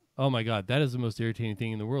 Yeah. Oh my God, that is the most irritating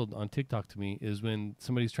thing in the world on TikTok to me is when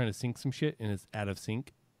somebody's trying to sync some shit and it's out of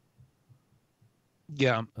sync.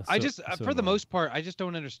 Yeah. For the most part, I just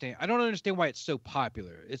don't understand. I don't understand why it's so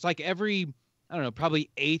popular. It's like every, I don't know, probably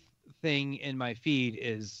 8th thing in my feed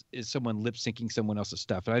is someone lip syncing someone else's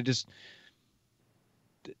stuff. And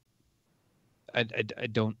I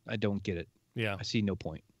don't get it. Yeah. I see no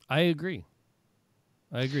point. I agree.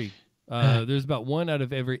 There's about 1 out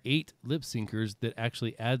of every 8 lip syncers that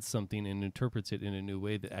actually adds something and interprets it in a new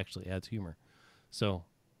way that actually adds humor. So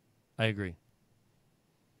I agree.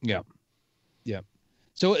 Yeah. Yeah.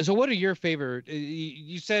 So what are your favorite,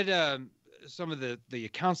 you said, some of the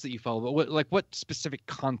accounts that you follow, but what specific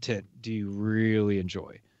content do you really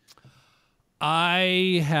enjoy?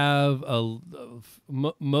 I have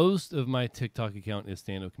most of my TikTok account is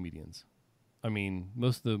stand-up comedians. I mean,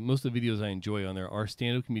 most of the videos I enjoy on there are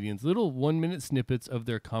stand-up comedians, little 1-minute snippets of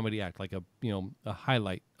their comedy act, like a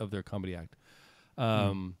highlight of their comedy act,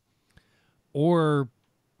 or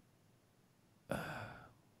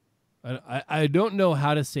I don't know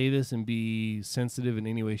how to say this and be sensitive in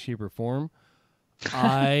any way, shape, or form.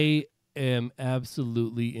 I am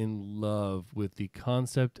absolutely in love with the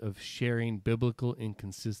concept of sharing biblical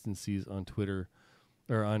inconsistencies on Twitter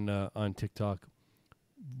or on TikTok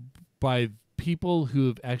by people who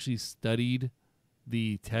have actually studied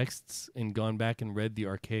the texts and gone back and read the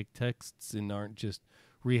archaic texts and aren't just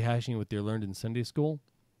rehashing what they learned in Sunday school.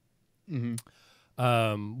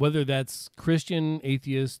 Mm-hmm. Whether that's Christian,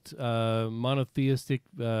 atheist, monotheistic,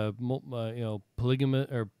 polygamous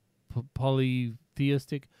or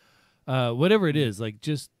polytheistic, whatever it is, like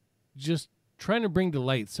just trying to bring to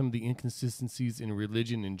light some of the inconsistencies in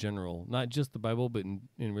religion in general, not just the Bible, but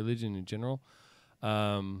in religion in general.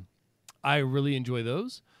 I really enjoy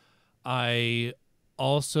those. I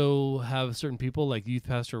also have certain people like Youth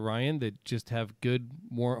Pastor Ryan that just have good,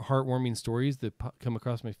 more heartwarming stories that come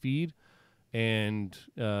across my feed, and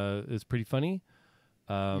it's pretty funny.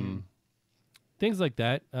 Things like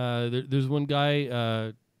that. There's one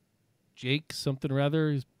guy, Jake something or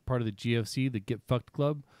other. He's part of the GFC, the Get Fucked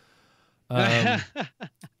Club.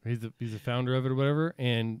 He's the founder of it or whatever,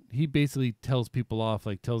 and he basically tells people off,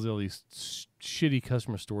 like tells all these shitty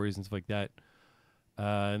customer stories and stuff like that.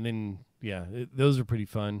 And then those are pretty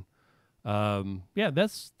fun.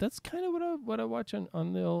 That's kind of what I watch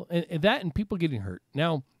on the and that and people getting hurt.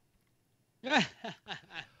 Now,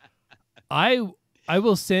 I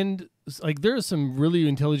will send, like, there are some really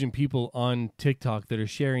intelligent people on TikTok that are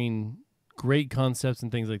sharing great concepts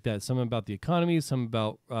and things like that. Some about the economy, some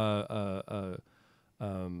about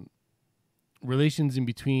relations in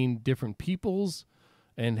between different peoples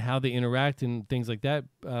and how they interact and things like that.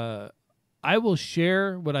 I will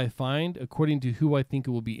share what I find according to who I think it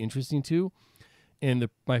will be interesting to. And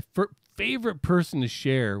my favorite person to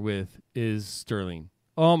share with is Sterling.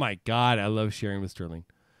 Oh my God, I love sharing with Sterling.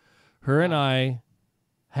 Her and I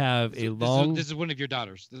have a long... This is one of your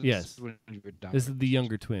daughters. Yes. This is the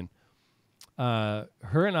younger twin. Her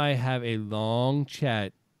and I have a long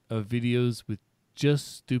chat of videos with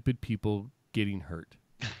just stupid people getting hurt.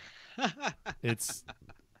 It's...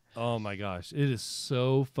 Oh my gosh, it is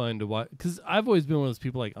so fun to watch, because I've always been one of those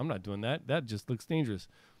people like, I'm not doing that. That just looks dangerous.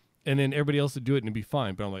 And then everybody else would do it and it'd be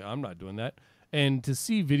fine. But I'm like, I'm not doing that. And to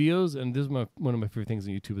see videos, and this is one of my favorite things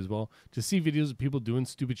on YouTube as well, to see videos of people doing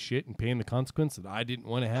stupid shit and paying the consequence that I didn't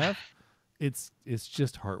want to have, it's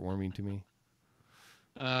just heartwarming to me.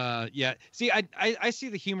 Yeah. See, I see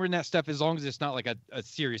the humor in that stuff as long as it's not like a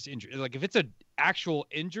serious injury. Like if it's an actual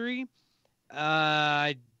injury,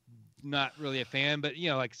 not really a fan, but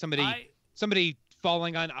like somebody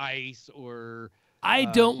falling on ice or I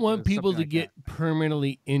don't want people to like get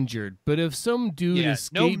permanently injured, but if some dude is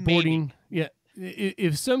skateboarding,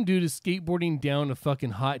 if some dude is skateboarding down a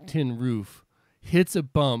fucking hot tin roof, hits a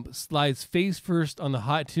bump, slides face first on the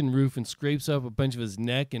hot tin roof and scrapes up a bunch of his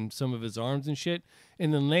neck and some of his arms and shit,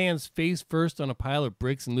 and then lands face first on a pile of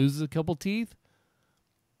bricks and loses a couple teeth,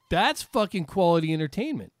 that's fucking quality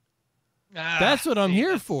entertainment. That's what I'm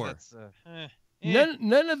here for.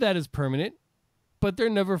 None of that is permanent, but they'll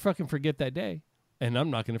never fucking forget that day. And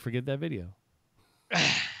I'm not going to forget that video.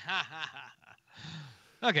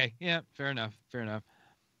 Okay. Yeah. Fair enough.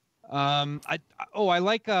 I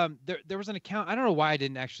like, there was an account. I don't know why I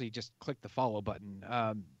didn't actually just click the follow button.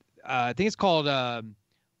 I think it's called,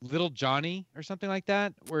 Little Johnny or something like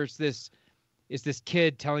that, where it's this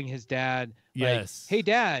kid telling his dad, yes, like, hey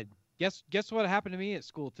dad, guess what happened to me at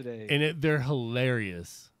school today? And they're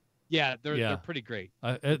hilarious. Yeah, they're pretty great.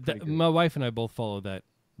 My wife and I both follow that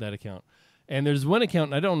account. And there's one account,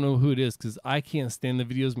 and I don't know who it is because I can't stand the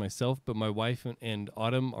videos myself, but my wife and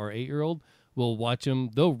Autumn, our 8-year-old, will watch them.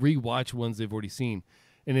 They'll rewatch ones they've already seen.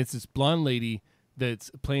 And it's this blonde lady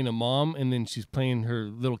that's playing a mom, and then she's playing her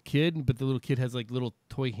little kid, but the little kid has like little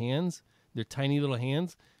toy hands. They're tiny little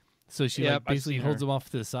hands. So she basically holds them off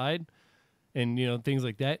to the side and, things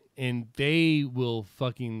like that. And they will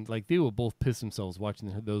they will both piss themselves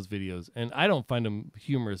watching those videos. And I don't find them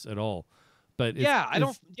humorous at all. But I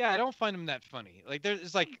don't find them that funny. Like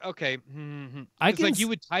it's like, okay, it's like you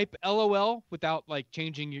would type LOL without like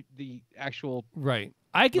changing the actual right.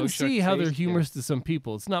 I can see how they're humorous to some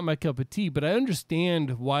people. It's not my cup of tea, but I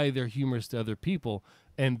understand why they're humorous to other people,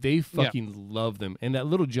 and they fucking love them. And that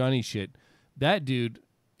Little Johnny shit, that dude,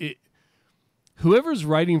 whoever's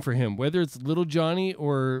writing for him, whether it's Little Johnny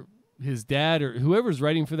or his dad or whoever's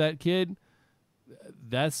writing for that kid,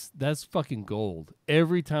 that's fucking gold.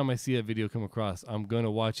 Every time I see that video come across, I'm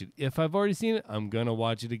gonna watch it. If I've already seen it, I'm gonna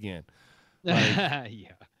watch it again. Like,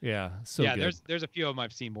 yeah. So good. There's a few of them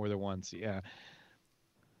I've seen more than once. Yeah,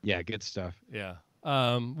 good stuff. Yeah.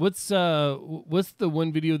 What's the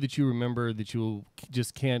one video that you remember that you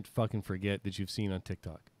just can't fucking forget that you've seen on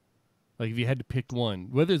TikTok? Like if you had to pick one,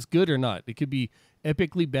 whether it's good or not, it could be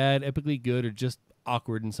epically bad, epically good, or just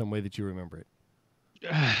awkward in some way that you remember it.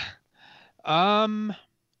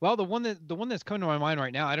 Well, the one that's coming to my mind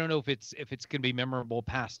right now, I don't know if it's gonna be memorable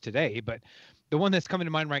past today, but the one that's coming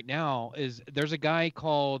to mind right now is there's a guy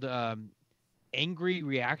called Angry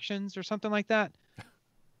Reactions or something like that.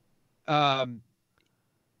 So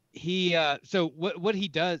what he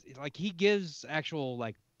does is like he gives actual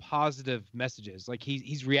like positive messages, like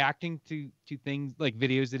he's reacting to things like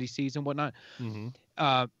videos that he sees and whatnot. Mm-hmm.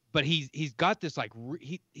 But he's got this like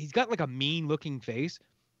he's got like a mean looking face,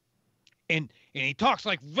 and he talks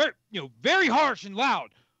like very harsh and loud,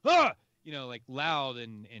 like loud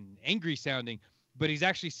and angry sounding, but he's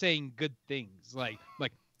actually saying good things like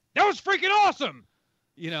that was freaking awesome,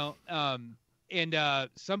 and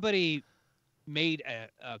somebody made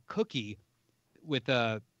a cookie with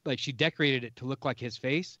like she decorated it to look like his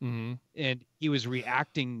face, mm-hmm. and he was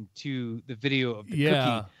reacting to the video of the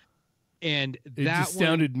cookie, and it that just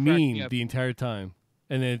sounded mean the entire time,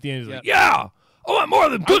 and then at the end he's like, "Yeah, I want more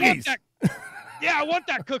of them cookies." I want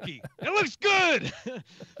that cookie. It looks good.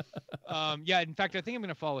 In fact, I think I'm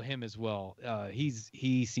gonna follow him as well.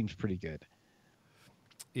 He seems pretty good.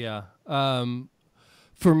 Yeah.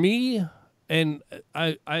 For me, and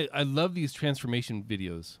I love these transformation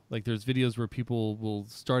videos. Like there's videos where people will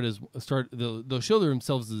they'll show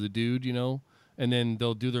themselves as a dude, and then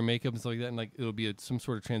they'll do their makeup and stuff like that, and like it'll be some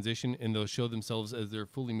sort of transition, and they'll show themselves as their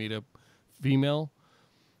fully made up female.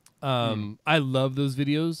 I love those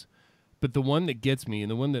videos, but the one that gets me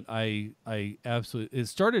and the one that I absolutely, it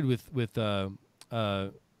started with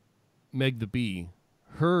Meg the Bee.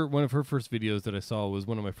 One of her first videos that I saw was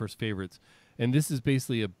one of my first favorites. And this is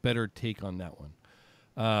basically a better take on that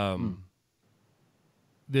one.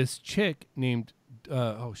 This chick named,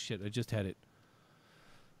 I just had it.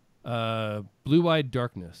 Blue-Eyed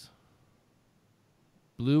Darkness.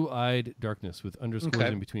 Blue-Eyed Darkness with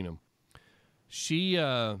underscores in between them. She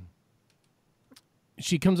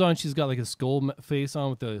comes on, she's got like a skull face on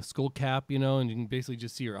with a skull cap, and you can basically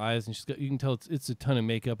just see her eyes, and you can tell it's a ton of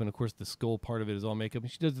makeup, and of course the skull part of it is all makeup,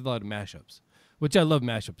 and she does a lot of mashups, which I love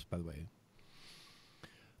mashups, by the way.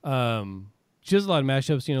 She does a lot of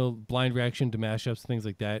mashups, blind reaction to mashups, things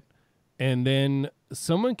like that. And then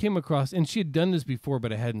someone came across, and she had done this before,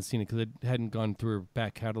 but I hadn't seen it because I hadn't gone through her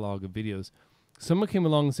back catalog of videos. Someone came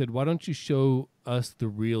along and said, "Why don't you show us the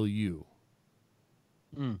real you?"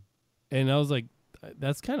 And I was like,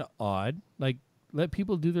 that's kind of odd. Like, let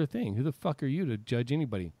people do their thing. Who the fuck are you to judge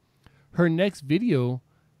anybody? Her next video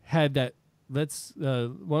had that, why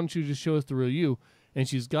don't you just show us the real you? And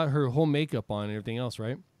she's got her whole makeup on and everything else,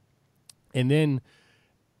 right? And then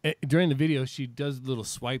during the video, she does a little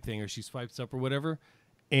swipe thing, or she swipes up or whatever,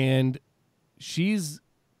 and she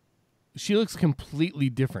looks completely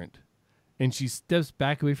different. And she steps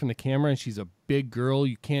back away from the camera, and she's a big girl.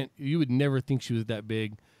 You would never think she was that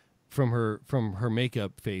big from her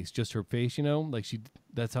makeup face, just her face, like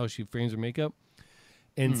that's how she frames her makeup.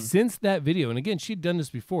 And since that video, and again, she'd done this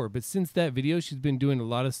before, but since that video, she's been doing a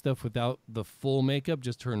lot of stuff without the full makeup,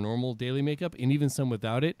 just her normal daily makeup, and even some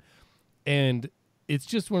without it. And it's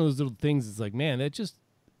just one of those little things. It's like, man,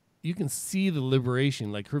 you can see the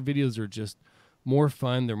liberation. Like her videos are just more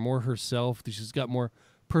fun. They're more herself. She's got more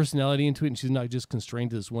personality into it, and she's not just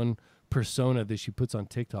constrained to this one persona that she puts on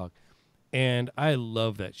TikTok. And I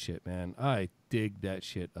love that shit, man. I dig that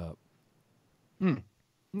shit up.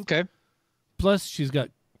 Okay. Plus, she's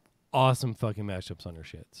got awesome fucking mashups on her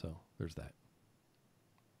shit. So there's that.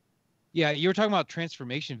 Yeah, you were talking about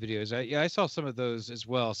transformation videos. I saw some of those as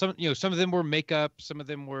well. Some of them were makeup. Some of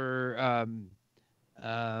them were,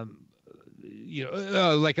 like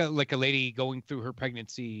a lady going through her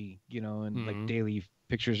pregnancy, and like daily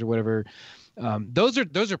pictures or whatever. Those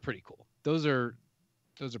are pretty cool. Those are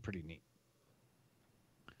pretty neat.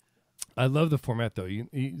 I love the format though.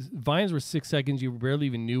 Vines were 6 seconds. You barely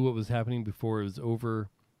even knew what was happening before it was over.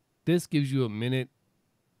 This gives you a minute.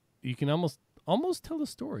 You can almost tell a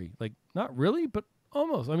story. Like not really, but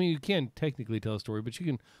almost. I mean, you can technically tell a story, but you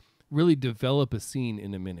can really develop a scene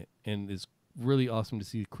in a minute, and it's really awesome to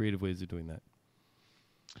see creative ways of doing that.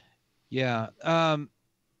 Yeah. I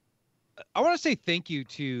want to say thank you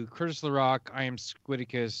to Curtis LaRock, I Am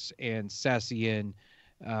Squidicus, and Sassy N,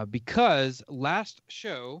 because last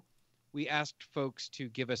show we asked folks to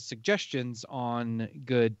give us suggestions on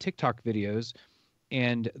good TikTok videos,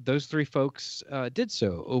 and those three folks did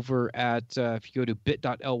so over at, if you go to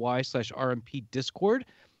bit.ly/RMP Discord,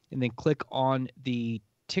 and then click on the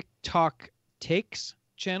TikTok Takes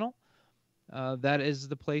channel, that is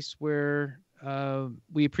the place where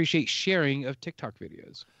we appreciate sharing of TikTok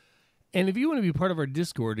videos. And if you want to be part of our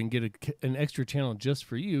Discord and get an extra channel just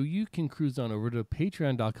for you, you can cruise on over to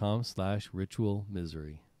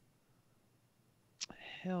patreon.com/ritualmisery.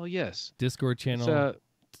 Hell yes. Discord channel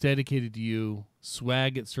dedicated to you,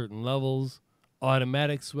 swag at certain levels,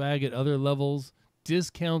 automatic swag at other levels,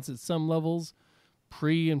 discounts at some levels,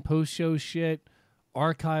 pre and post show shit,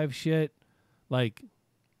 archive shit, like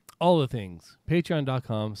all the things.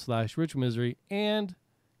 Patreon.com/ritualmisery. And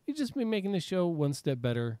you just be making the show one step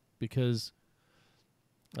better because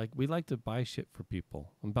like we like to buy shit for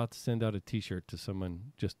people. I'm about to send out a t-shirt to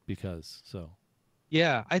someone just because. So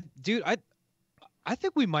yeah, I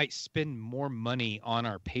think we might spend more money on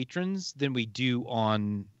our patrons than we do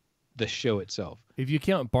on the show itself. If you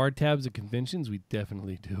count bar tabs at conventions, we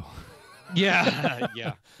definitely do. Yeah.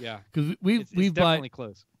 Because we've definitely bought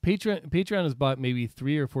close. Patreon has bought maybe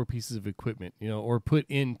 3 or 4 pieces of equipment, or put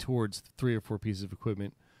in towards 3 or 4 pieces of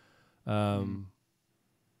equipment. But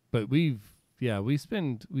we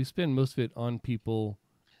spend most of it on people.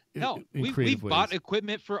 Hell, in we've ways. bought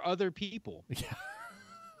equipment for other people. Yeah.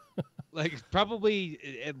 Like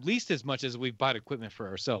probably at least as much as we've bought equipment for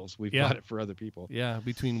ourselves. We've bought it for other people. Yeah,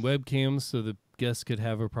 between webcams so the guests could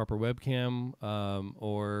have a proper webcam,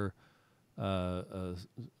 or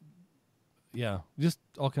just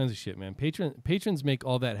all kinds of shit, man. Patrons make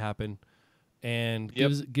all that happen, and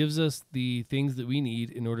gives us the things that we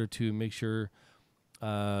need in order to make sure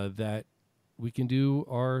that we can do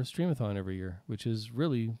our streamathon every year, which is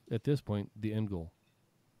really at this point the end goal.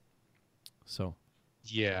 So.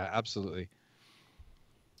 Yeah, absolutely.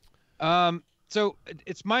 So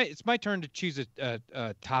it's my turn to choose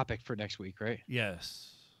a topic for next week, right?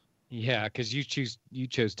 Yes. Yeah, because you chose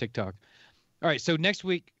TikTok. All right, so next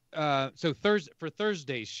week, so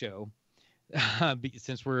Thursday's show,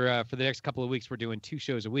 since we're for the next couple of weeks we're doing 2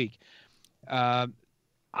 shows a week. I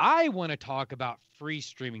want to talk about free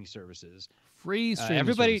streaming services. Free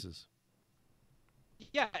streaming services.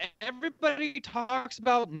 Yeah, everybody talks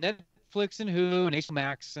about Netflix and Hulu and HBO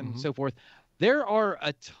Max and so forth. There are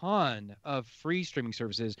a ton of free streaming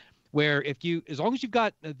services where as long as you've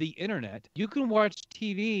got the internet, you can watch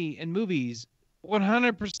TV and movies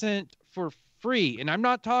 100% for free. And I'm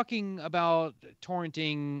not talking about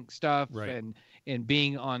torrenting stuff and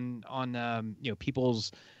being on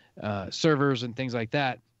people's servers and things like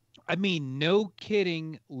that. I mean, no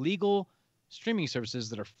kidding, legal streaming services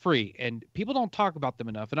that are free, and people don't talk about them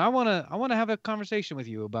enough. And I want to have a conversation with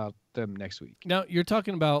you about them next week. Now you're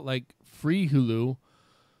talking about like free Hulu,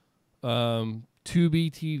 Tubi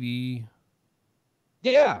TV.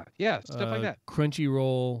 Yeah, stuff like that.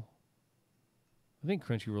 Crunchyroll. I think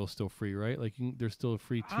Crunchyroll is still free, right? Like there's still a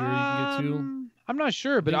free tier you can get to. I'm not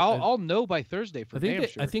sure, but I'll know by Thursday for damn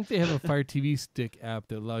sure. I think they have a Fire TV Stick app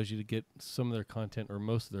that allows you to get some of their content or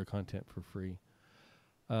most of their content for free.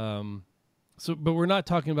 So, but we're not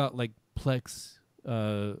talking about like Plex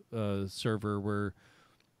server where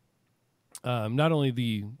not only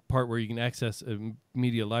the part where you can access a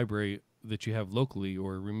media library that you have locally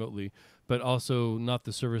or remotely, but also not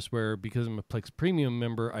the service where, because I'm a Plex Premium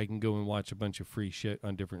member, I can go and watch a bunch of free shit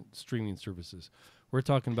on different streaming services. We're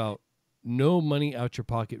talking about no money out your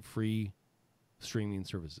pocket free streaming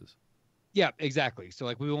services. Yeah, exactly. So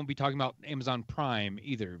like we won't be talking about Amazon Prime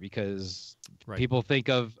either, because people think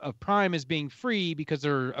of Prime as being free because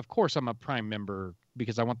of course I'm a Prime member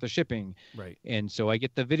because I want the shipping. Right. And so I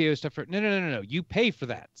get the video stuff for no. You pay for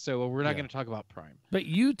that. So we're not going to talk about Prime. But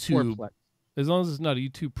YouTube, as long as it's not a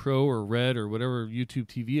YouTube Pro or Red or whatever YouTube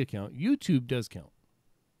TV account, YouTube does count.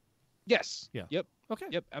 Yes. Yeah. Yep. Okay.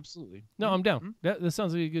 Yep, absolutely. No, I'm down. That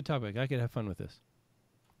sounds like a good topic. I could have fun with this.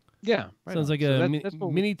 Yeah. Sounds like a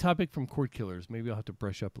mini topic from Cord Killers. Maybe I'll have to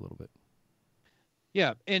brush up a little bit.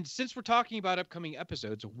 Yeah. And since we're talking about upcoming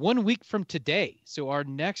episodes, 1 week from today, so our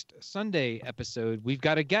next Sunday episode, we've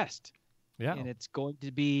got a guest. Yeah. And it's going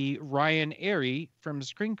to be Ryan Airy from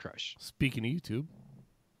Screen Crush. Speaking of YouTube.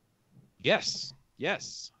 Yes.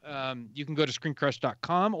 You can go to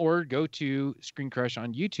screencrush.com or go to Screen Crush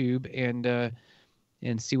on YouTube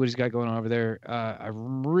and see what he's got going on over there.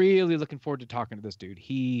 I'm really looking forward to talking to this dude.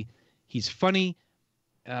 He's funny.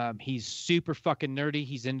 He's super fucking nerdy.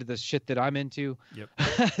 He's into the shit that I'm into. Yep.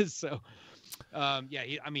 So,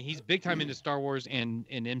 he's big time into Star Wars and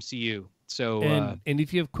MCU. So, and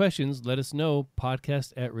if you have questions, let us know.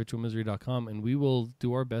 podcast@ritualmisery.com, and we will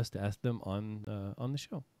do our best to ask them on the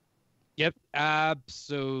show. Yep,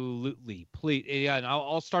 absolutely. Please, yeah, and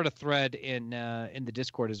I'll start a thread in the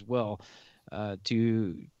Discord as well.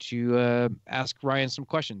 To ask Ryan some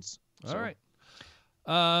questions. All right.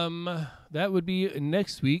 That would be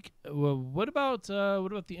next week. Well, what about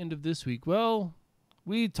the end of this week? Well,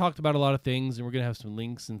 we talked about a lot of things, and we're gonna have some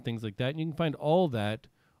links and things like that. And you can find all that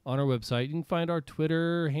on our website. You can find our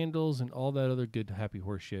Twitter handles and all that other good happy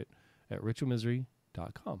horse shit at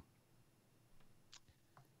ritualmisery.com.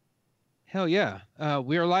 Hell yeah.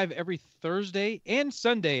 We are live every Thursday and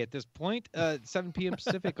Sunday at this point, 7 p.m.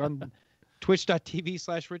 Pacific on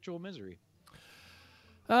twitch.tv/ritualmisery.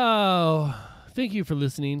 Oh, thank you for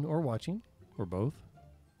listening or watching, or both.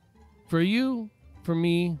 For you, for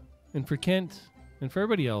me, and for Kent, and for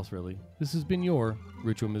everybody else, really, this has been your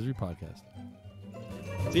Ritual Misery Podcast.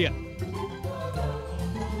 See ya.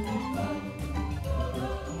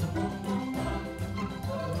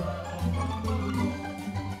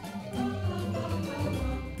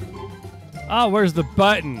 Ah, where's the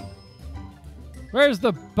button? Where's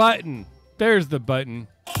the button? There's the button.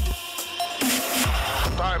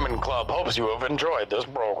 Diamond Club hopes you have enjoyed this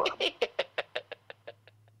program.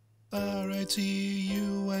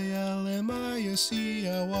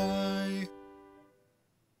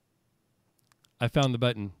 I found the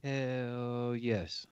button. Hell yes.